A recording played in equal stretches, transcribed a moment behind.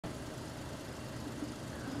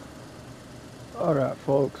Alright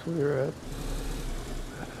folks, we're at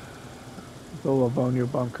the Livonia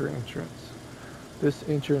bunker entrance. This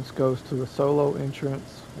entrance goes to the solo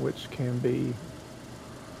entrance, which can be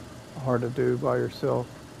hard to do by yourself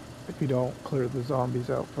if you don't clear the zombies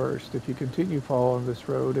out first. If you continue following this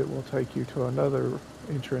road, it will take you to another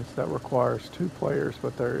entrance that requires 2 players,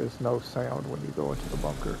 but there is no sound when you go into the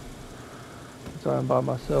bunker. Since I'm by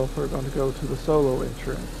myself, we're going to go to the solo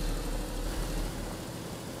entrance.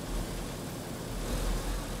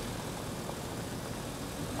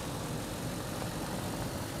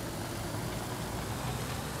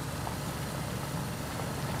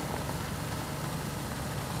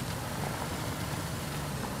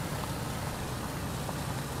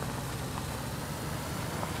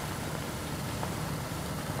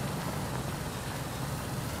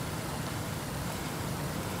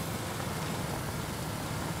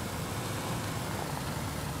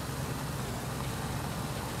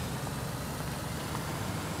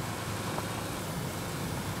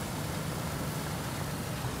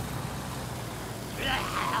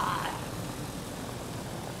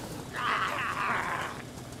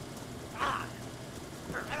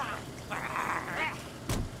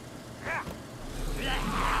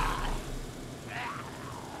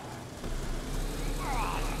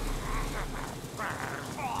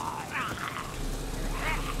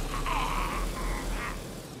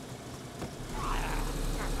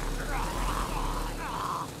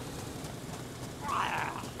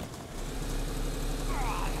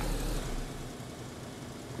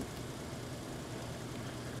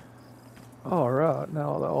 Alright,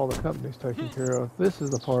 now that all the company's taken care of, this is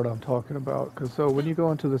the part I'm talking about. So when you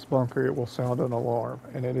go into this bunker, it will sound an alarm,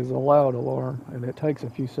 and it is a loud alarm, and it takes a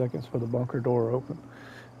few seconds for the bunker door open.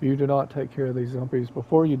 If you do not take care of these zombies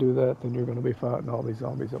before you do that, then you're going to be fighting all these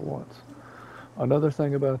zombies at once. Another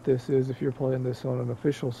thing about this is if you're playing this on an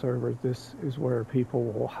official server, this is where people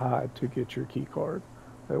will hide to get your key card.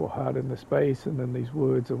 They will hide in this base and then these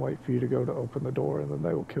woods and wait for you to go to open the door, and then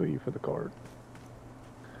they will kill you for the card.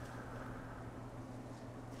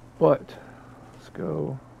 But let's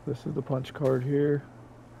go. This is the punch card here.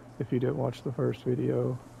 If you didn't watch the first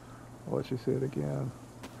video, I'll let you see it again.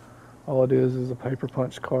 All it is a paper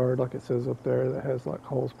punch card, like it says up there, that has like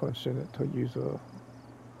holes punched in it to use a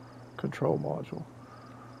control module.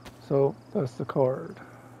 So that's the card.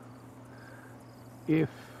 If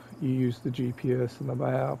you use the GPS and the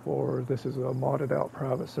map, or this is a modded out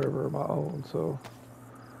private server of my own, so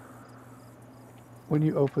when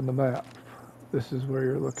you open the map, this is where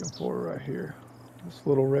you're looking for right here. This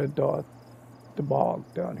little red dot, the bog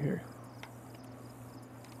down here.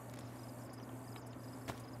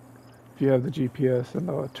 If you have the GPS and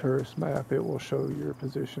the tourist map, it will show your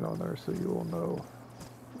position on there, so you will know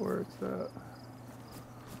where it's at.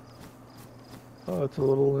 Oh, it's a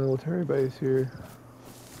little military base here.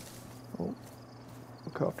 Oh,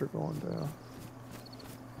 helicopter going down.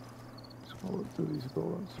 Just gonna look through these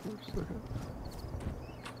bullets for a second.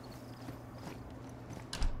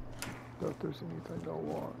 If there's anything I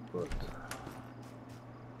want, but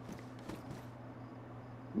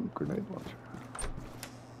ooh, grenade launcher.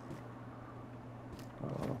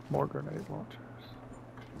 More grenade launchers.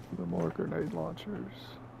 The more grenade launchers.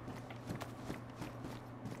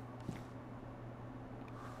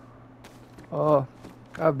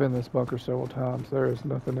 I've been in this bunker several times. There is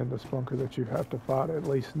nothing in this bunker that you have to fight, at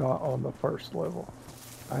least not on the first level.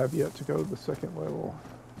 I have yet to go to the second level.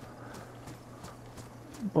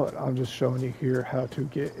 But I'm just showing you here how to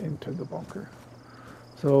get into the bunker.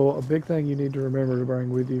 So a big thing you need to remember to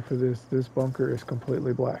bring with you for this bunker is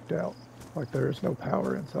completely blacked out. Like there is no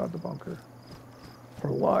power inside the bunker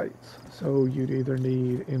or lights. So you'd either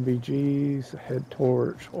need NVGs, head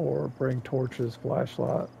torch, or bring torches,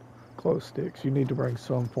 flashlight, glow sticks. You need to bring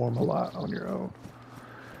some form of light on your own.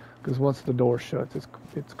 Because once the door shuts,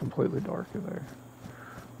 it's completely dark in there.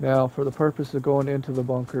 Now for the purpose of going into the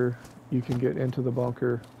bunker, you can get into the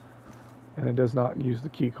bunker, and it does not use the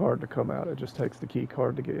key card to come out. It just takes the key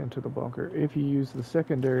card to get into the bunker. If you use the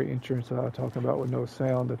secondary entrance that I was talking about with no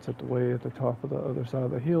sound, that's way at the top of the other side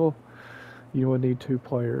of the hill, you will need 2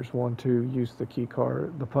 players, one to use the key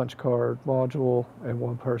card, the punch card module, and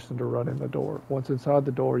one person to run in the door. Once inside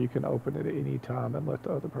the door, you can open it at any time and let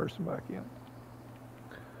the other person back in.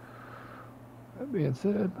 That being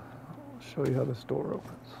said, I'll show you how this door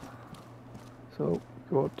opens. So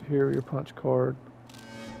go up to here with your punch card.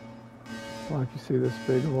 Like you see, this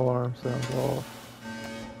big alarm sounds off.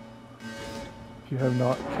 If you have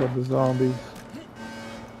not killed the zombies,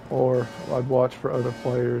 or I'd watch for other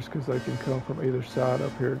players because they can come from either side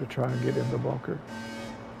up here to try and get in the bunker.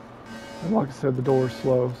 And like I said, the door is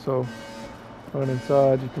slow, so Run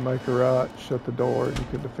inside, you can make a right, shut the door, and you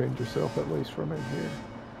can defend yourself at least from in here.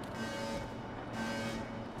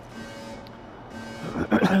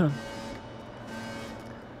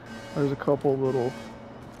 There's a couple little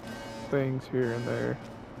things here and there.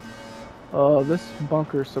 This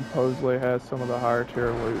bunker supposedly has some of the higher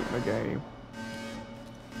tier loot in the game.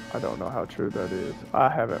 I don't know how true that is. I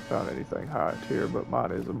haven't found anything high tier, but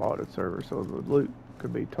mine is a modded server, so the loot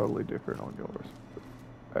could be totally different on yours.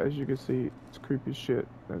 But as you can see, it's creepy as shit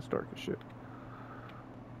and it's dark as shit.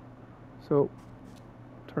 So,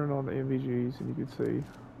 turn on the NVGs and you can see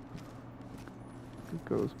it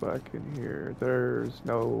goes back in here. There's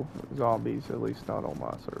no zombies, at least not on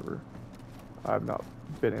my server. I've not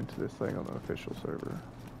been into this thing on an official server.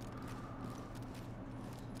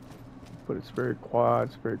 But it's very quiet,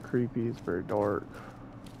 it's very creepy, it's very dark.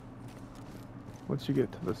 Once you get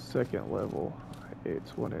to the second level,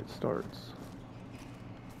 it's when it starts.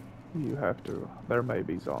 You have to, there may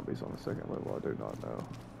be zombies on the second level, I do not know.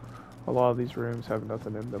 A lot of these rooms have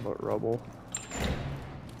nothing in them but rubble.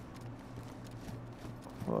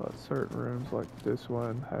 Certain rooms like this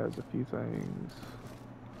one has a few things.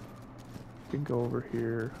 You can go over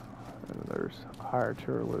here, and there's higher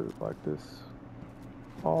tier loot like this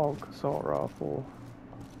AUG assault rifle.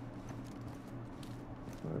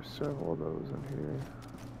 There's several of those in here.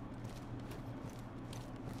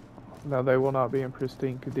 Now they will not be in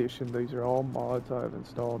pristine condition. These are all mods I've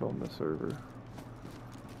installed on the server.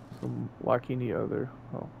 So like any other,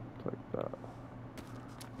 oh, take that.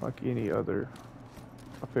 Like any other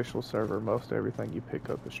official server, most everything you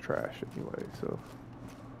pick up is trash anyway, so.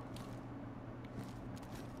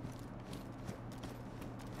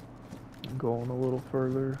 Going a little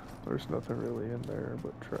further, there's nothing really in there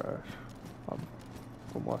but trash.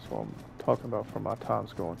 That's what I'm talking about from my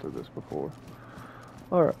times going through this before.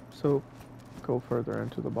 Alright, so go further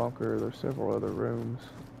into the bunker. There's several other rooms.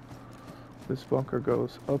 This bunker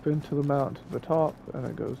goes up into the mountain to the top, and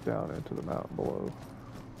it goes down into the mountain below.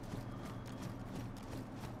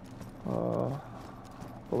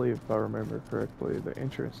 I believe if I remember correctly, the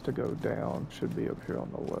entrance to go down should be up here on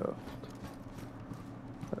the left.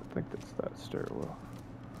 I think that's that stairwell.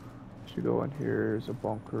 As you go in here, there's a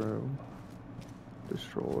bunk room.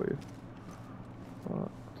 Destroyed.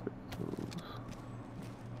 Take those.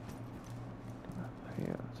 Hands,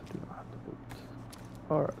 I do not have the boots.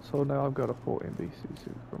 Alright, so now I've got a full NBC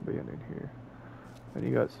suit from being in here. And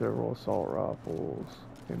you got several assault rifles,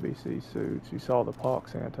 NBC suits. You saw the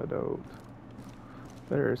pox antidote.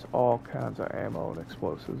 There's all kinds of ammo and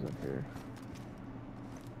explosives in here.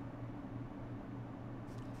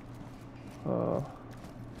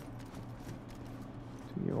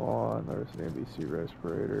 Continue on, there's an NBC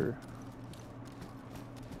respirator.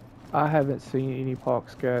 I haven't seen any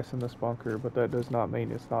pox gas in this bunker, but that does not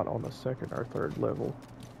mean it's not on the second or third level.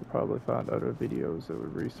 You'll probably find other videos that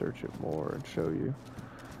would research it more and show you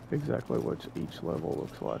exactly what each level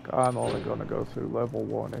looks like. I'm only going to go through level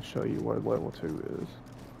 1 and show you what level 2 is.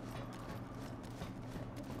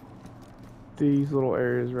 These little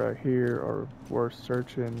areas right here are worth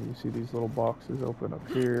searching. You see these little boxes open up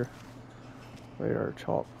here. They are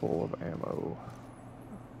chock full of ammo.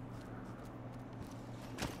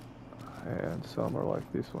 And some are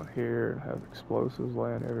like this one here and have explosives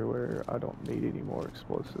laying everywhere. I don't need any more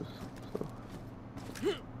explosives, so.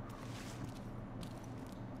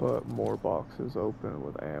 But more boxes open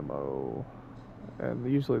with ammo. And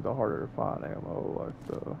usually the harder to find ammo, like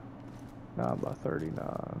the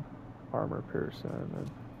 9x39. Armor piercing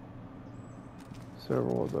and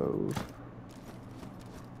several of those.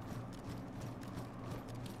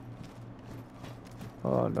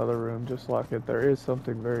 Another room just like it. There is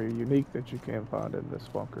something very unique that you can find in this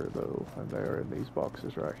bunker though, and they are in these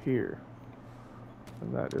boxes right here.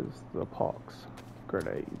 And that is the pox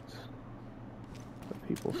grenades that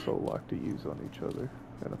people so like to use on each other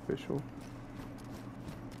and official.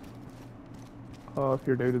 If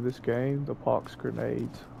you're new to this game, the pox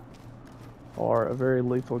grenades are a very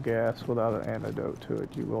lethal gas without an antidote to it.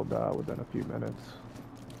 You will die within a few minutes.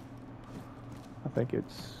 I think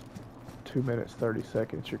it's 2 minutes 30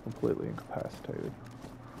 seconds you're completely incapacitated.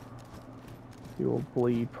 You will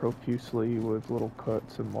bleed profusely with little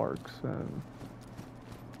cuts and marks, and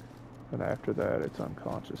after that it's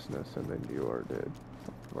unconsciousness and then you are dead.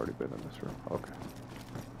 I've already been in this room. Okay.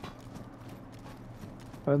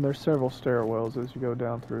 And there's several stairwells as you go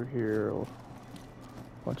down through here. A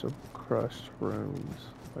bunch of crushed rooms.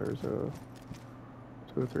 There's 2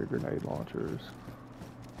 or 3 grenade launchers.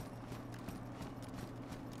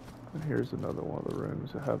 And here's another one of the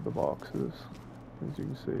rooms that have the boxes. As you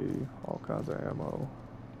can see, all kinds of ammo.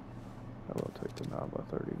 I will take the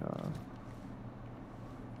 9x39.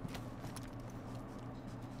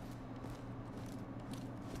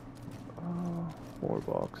 more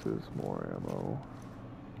boxes, more ammo.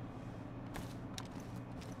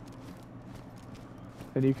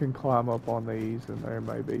 And you can climb up on these, and there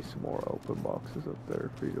may be some more open boxes up there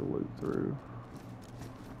for you to loot through.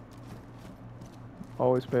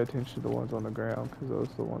 Always pay attention to the ones on the ground, because those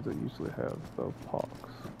are the ones that usually have the pox.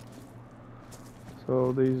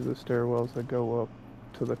 So these are the stairwells that go up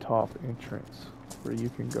to the top entrance, where you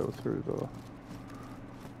can go through the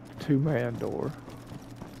two-man door.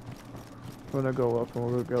 I'm gonna go up and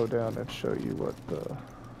we'll go down and show you what the...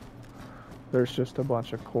 There's just a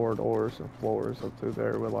bunch of corridors and floors up through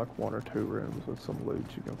there with like 1 or 2 rooms with some loot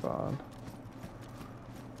you can find.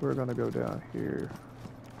 We're gonna go down here.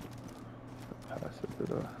 Pass it to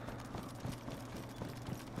the...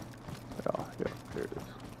 Yeah, here it is.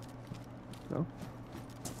 No?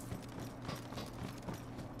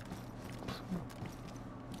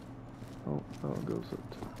 Oh, no, it goes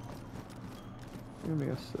up to... Give me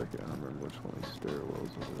a second, I remember which one of these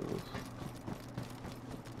stairwells it is.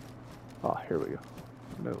 Ah, here we go.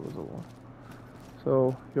 I knew it was the one.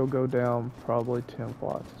 So, you'll go down probably 10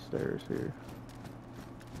 flights of stairs here.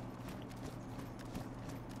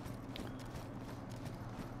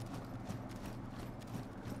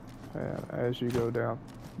 And as you go down,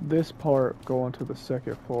 this part going to the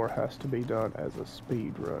second floor has to be done as a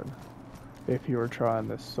speed run. If you are trying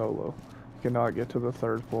this solo, you cannot get to the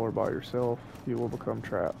 3rd floor by yourself. You will become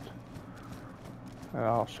trapped. And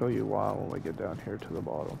I'll show you why when we get down here to the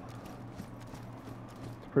bottom.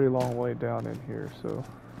 It's a pretty long way down in here, so.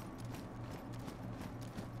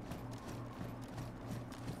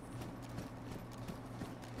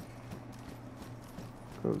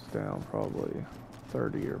 Goes down probably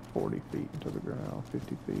 30 or 40 feet into the ground,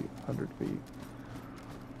 50 feet, 100 feet.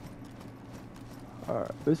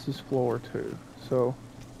 Alright, this is floor 2. So,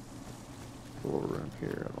 little room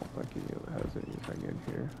here. I don't think any of it has anything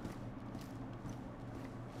in here.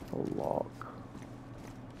 A lock.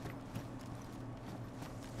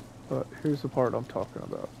 But here's the part I'm talking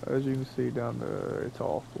about. As you can see down there, it's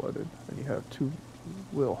all flooded, and you have 2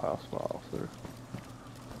 wheelhouse files there.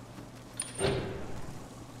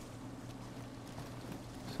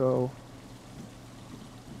 So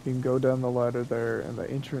you can go down the ladder there, and the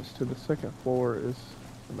entrance to the 2nd floor is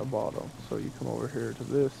in the bottom. So you come over here to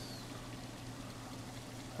this.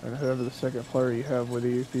 And whoever the 2nd player you have with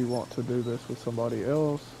you, if you want to do this with somebody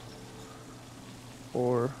else,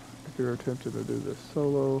 or if you're attempting to do this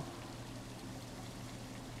solo.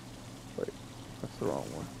 Wait, that's the wrong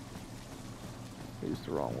one. I used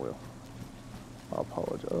the wrong wheel. I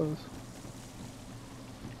apologize.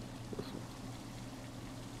 This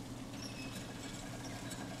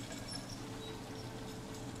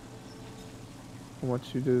one.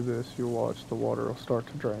 Once you do this, you'll watch the water will start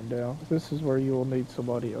to drain down. This is where you will need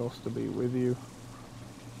somebody else to be with you,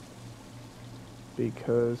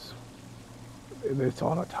 because it's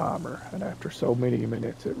on a timer, and after so many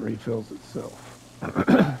minutes it refills itself.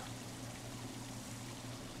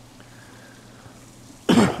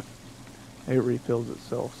 It refills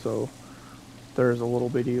itself, so there's a little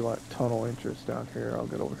bitty like tunnel entrance down here. I'll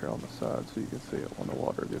get over here on the side so you can see it when the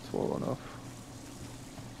water gets low enough.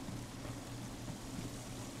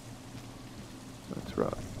 That's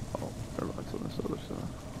right. Oh, never mind, it's on this other side.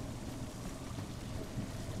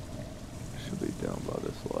 Should be down by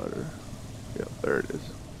this ladder. Yep, there it is.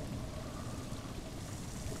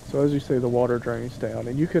 So as you see, the water drains down,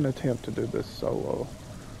 and you can attempt to do this solo.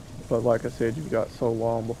 But like I said, you've got so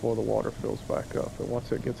long before the water fills back up. And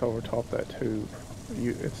once it gets over top that tube,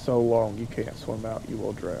 it's so long you can't swim out, you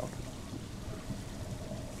will drown.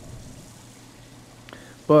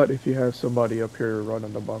 But if you have somebody up here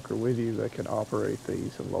running the bunker with you, they can operate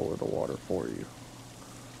these and lower the water for you.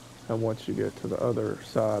 And once you get to the other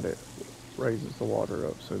side, it raises the water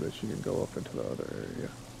up so that you can go up into the other area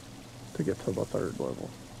to get to the 3rd level.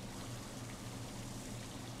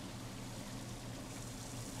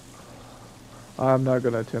 I'm not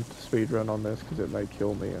going to attempt to speed run on this because it may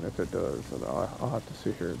kill me, and if it does, then I'll have to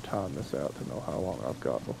sit here and time this out to know how long I've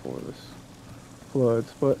got before this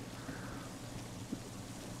floods. But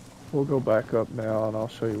we'll go back up now, and I'll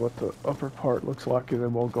show you what the upper part looks like, and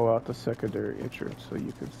then we'll go out the secondary entrance so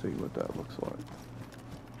you can see what that looks like.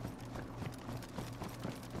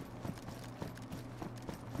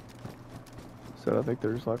 So I think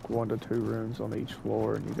there's like 1 to 2 rooms on each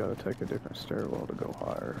floor, and you got to take a different stairwell to go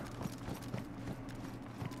higher.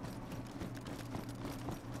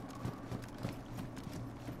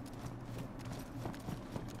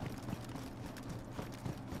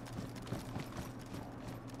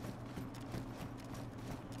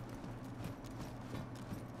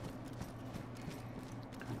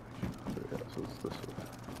 So it's this way.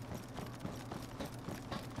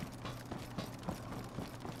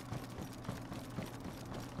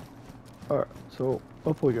 so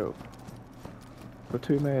up we go. The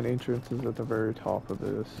two-man entrance is at the very top of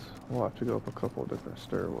this. We'll have to go up a couple of different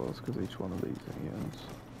stairwells because each one of these ends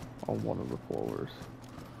on one of the floors.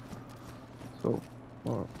 So,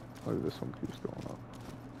 maybe this one keeps going up.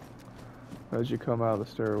 As you come out of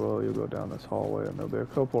the stairwell, you'll go down this hallway and there'll be a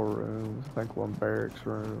couple of rooms. I think one barracks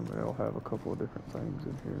room, and it'll have a couple of different things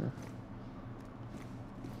in here.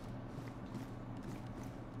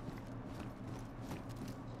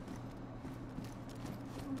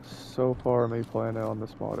 So far, me playing it on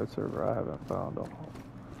this modded server, I haven't found them.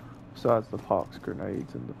 Besides the pox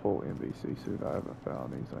grenades and the full NBC suit, I haven't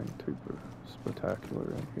found anything too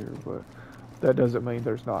spectacular in here, but that doesn't mean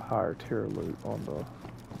there's not higher tier loot on the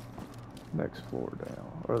next floor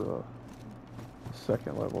down, or the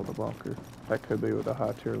second level of the bunker. That could be what the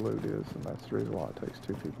high tier loot is, and that's the reason why it takes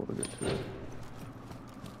 2 people to get to it.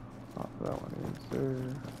 Oh, that one is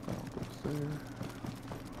there, that one goes there.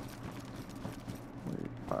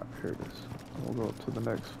 Alright, here it is. We'll go up to the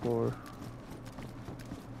next floor.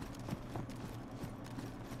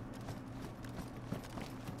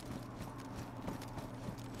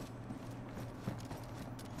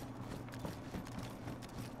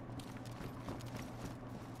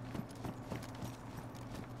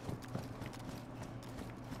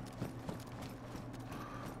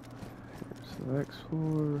 The next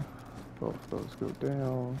floor, both of those go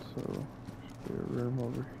down, so should be a room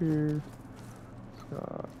over here. It's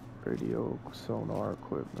got radio sonar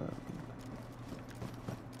equipment.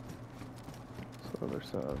 So other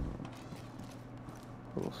side,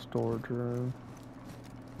 a little storage room.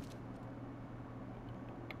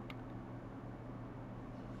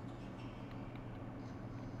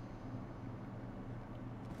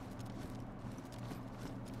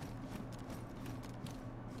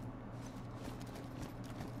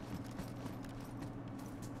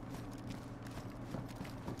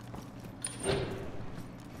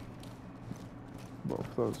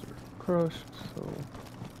 Both those are crushed, so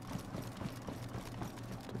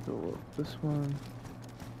to go up this one.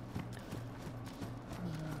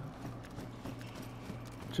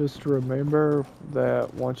 Just remember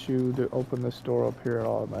that once you open this door up here, it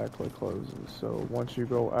automatically closes. So once you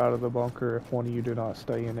go out of the bunker, if one of you do not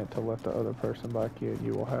stay in it to let the other person back in,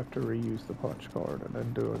 you will have to reuse the punch card, and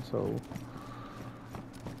in doing so,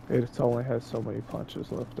 it only has so many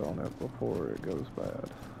punches left on it before it goes bad.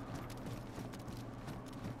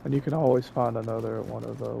 And you can always find another at one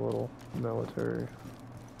of the little military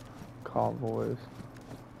convoys.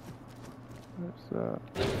 There's that.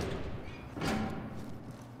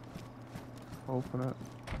 Open it.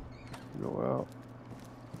 Go out.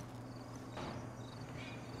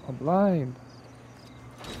 I'm blind.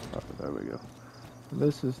 Oh, there we go.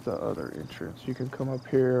 This is the other entrance. You can come up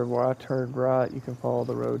here where I turned right. You can follow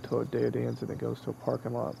the road till it dead ends and it goes to a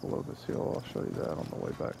parking lot below this hill. I'll show you that on the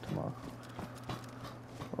way back to my car.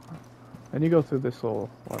 And you go through this little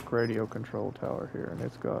like radio control tower here, and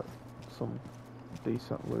it's got some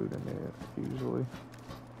decent loot in it usually.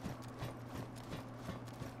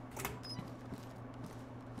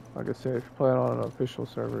 Like I said, if you're playing on an official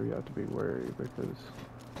server, you have to be wary because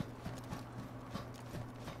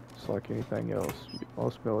it's like anything else.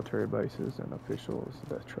 Most military bases and officials,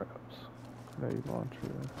 death traps, grenade launcher.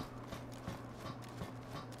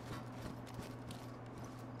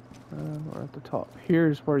 And we're at the top.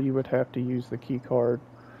 Here's where you would have to use the key card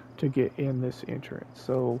to get in this entrance.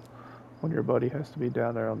 So when your buddy has to be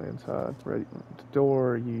down there on the inside, right at the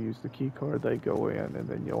door, you use the key card, they go in, and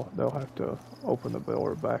then they'll have to open the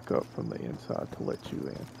door back up from the inside to let you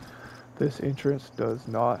in. This entrance does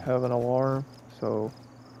not have an alarm, so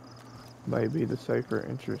maybe the safer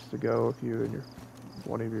entrance to go if you and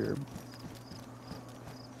one of your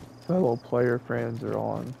fellow player friends are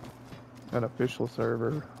on an official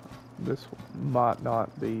server. This might not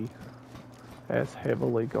be as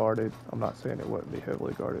heavily guarded. I'm not saying it wouldn't be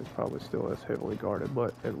heavily guarded, it's probably still as heavily guarded,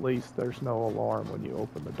 but at least there's no alarm when you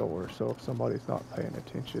open the door. So if somebody's not paying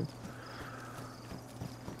attention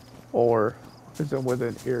or isn't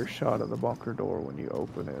within earshot of the bunker door when you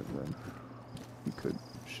open it, then you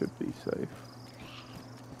should be safe.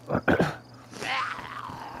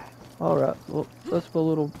 Alright, well, that's a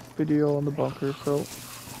little video on the bunker, so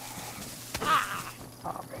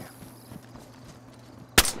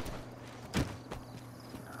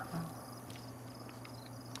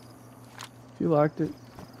if you liked it,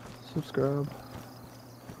 subscribe,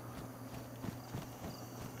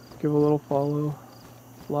 give a little follow,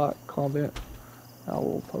 like, comment. I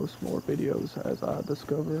will post more videos as I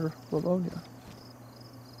discover Livonia.